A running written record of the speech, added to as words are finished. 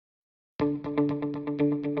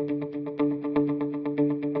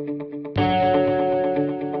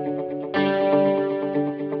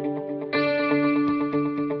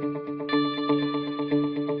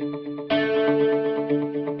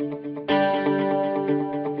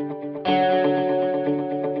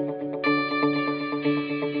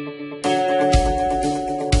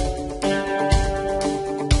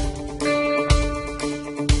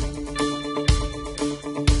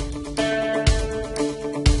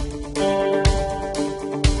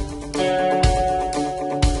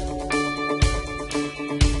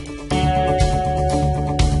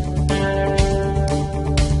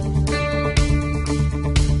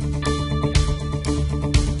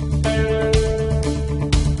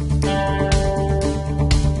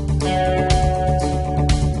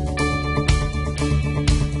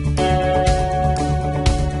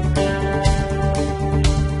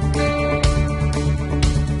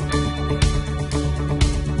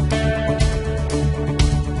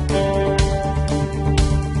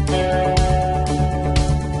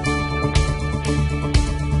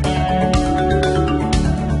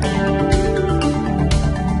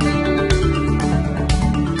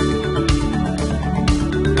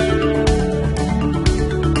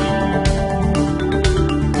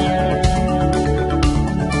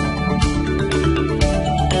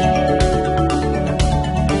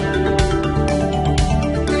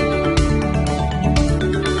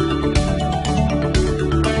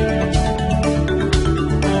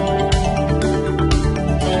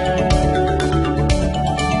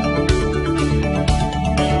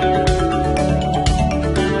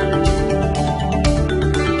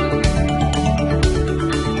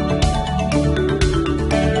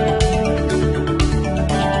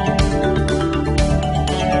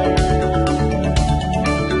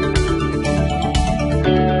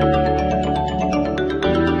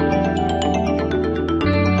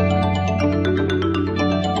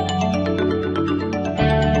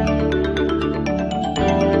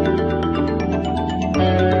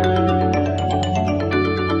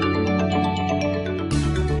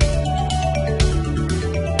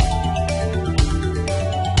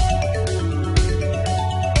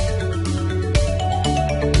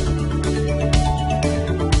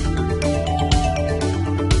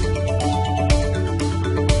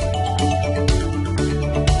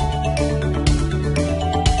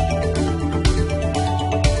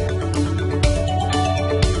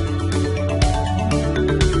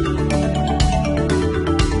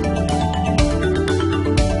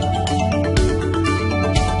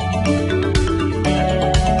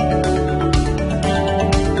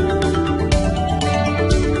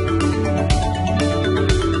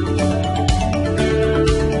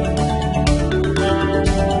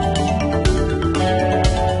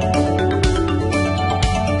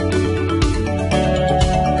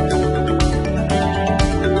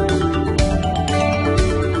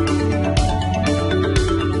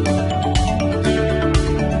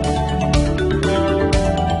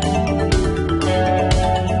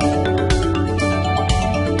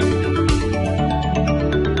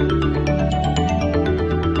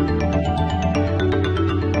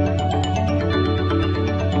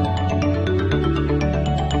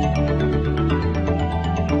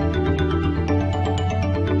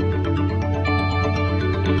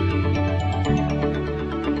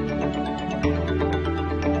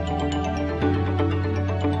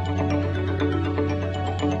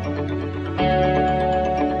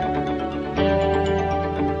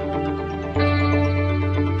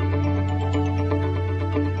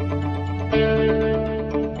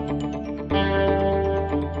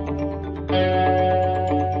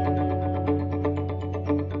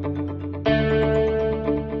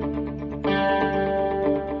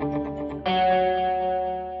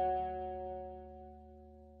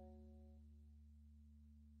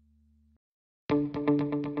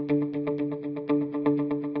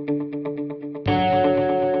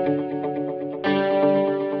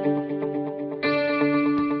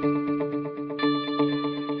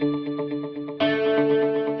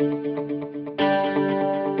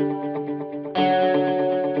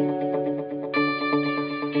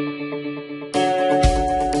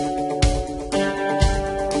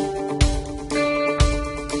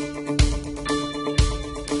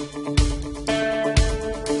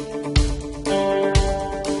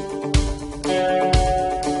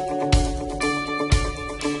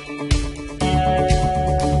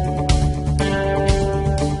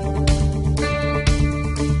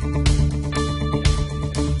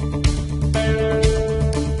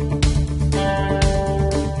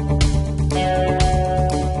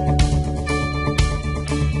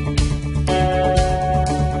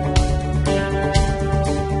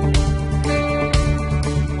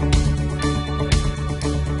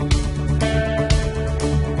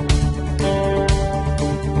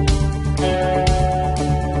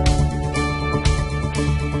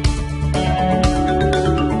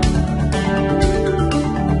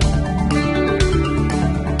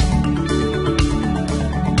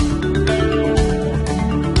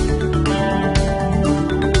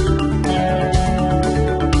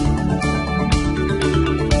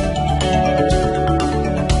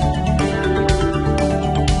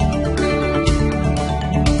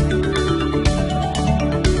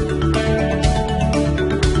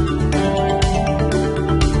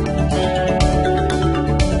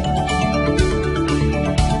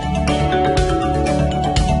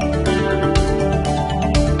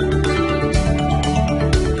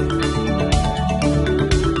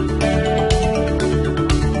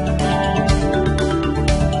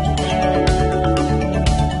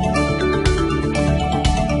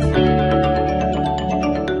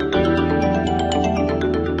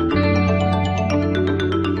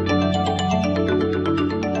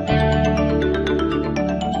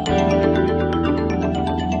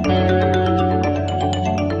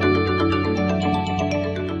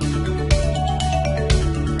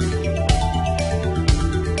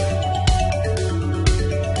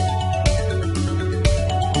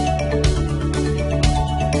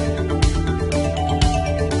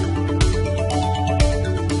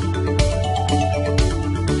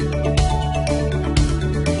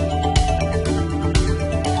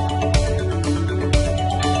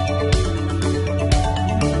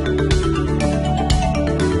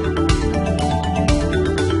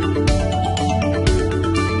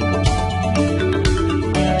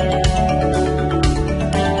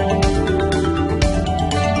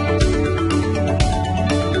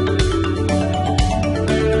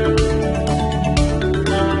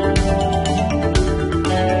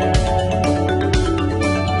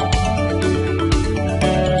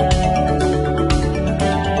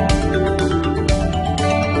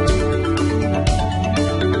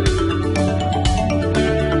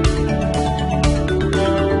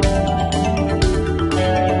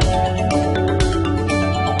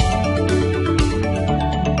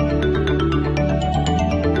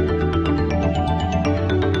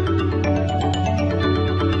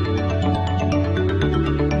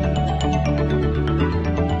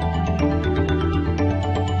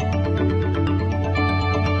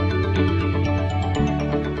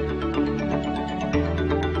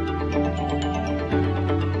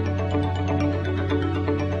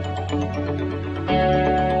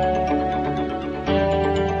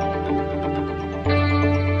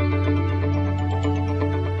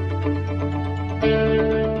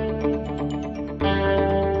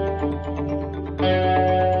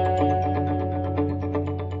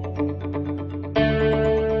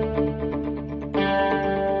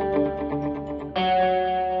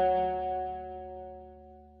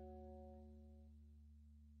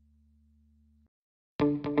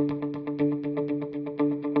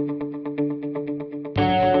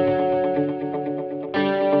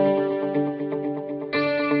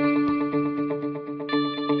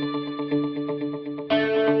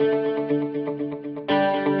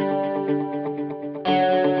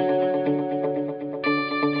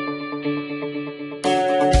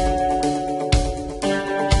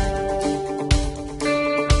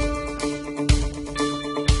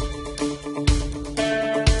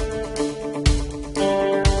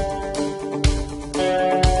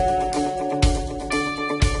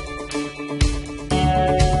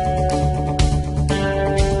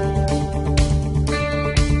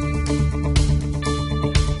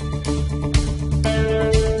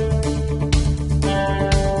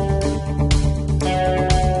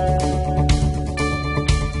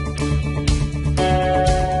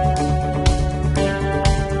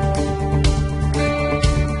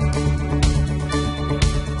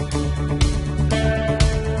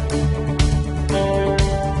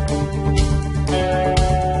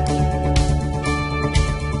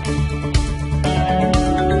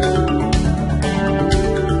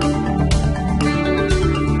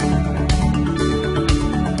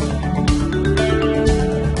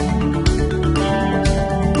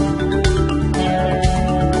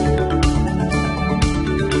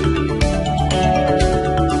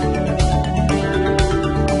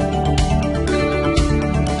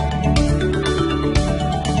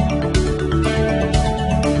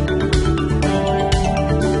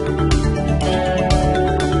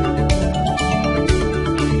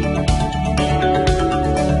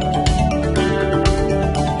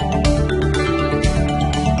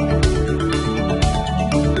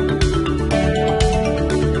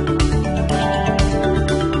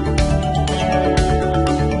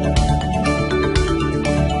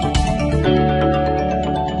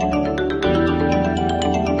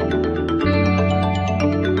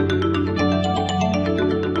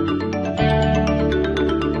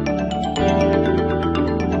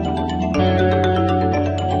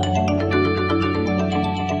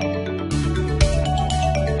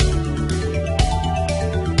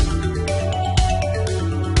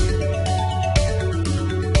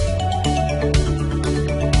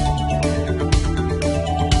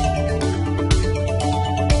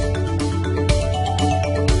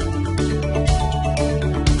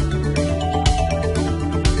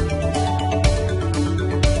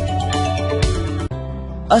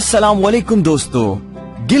अस्सलाम वालेकुम दोस्तों,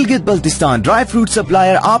 गिलगित बल्तिस्तान ड्राई फ्रूट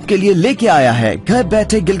सप्लायर आपके लिए लेके आया है घर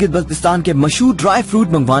बैठे गिलगित बल्तिस्तान के मशहूर ड्राई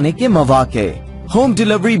फ्रूट मंगवाने के मौके। होम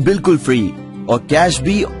डिलीवरी बिल्कुल फ्री और कैश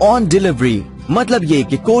भी ऑन डिलीवरी। मतलब ये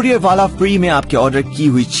कि कोरियर वाला फ्री में आपके ऑर्डर की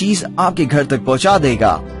हुई चीज आपके घर तक पहुंचा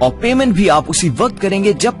देगा और पेमेंट भी आप उसी वक्त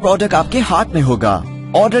करेंगे जब प्रोडक्ट आपके हाथ में होगा।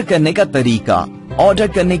 ऑर्डर करने का तरीका, ऑर्डर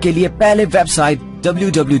करने के लिए पहले वेबसाइट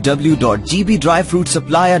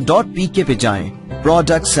www.gbdryfruitsupplier.pk पे जाएं,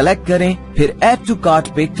 प्रोडक्ट सेलेक्ट करें, फिर ऐड टू कार्ट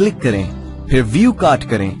पे क्लिक करें, फिर व्यू कार्ट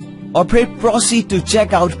करें और फिर प्रोसीड टू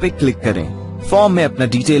चेक आउट पे क्लिक करें। फॉर्म में अपना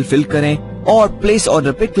डिटेल फिल करें और प्लेस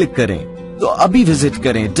ऑर्डर पे क्लिक करें। तो अभी विजिट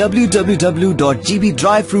करें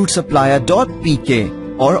www.gbdryfruitsupplier.pk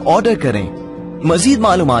और ऑर्डर करें। मजीद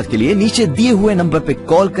मालूमात के लिए नीचे दिए हुए नंबर पे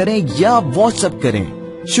कॉल करें या व्हाट्सएप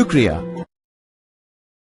करें। शुक्रिया।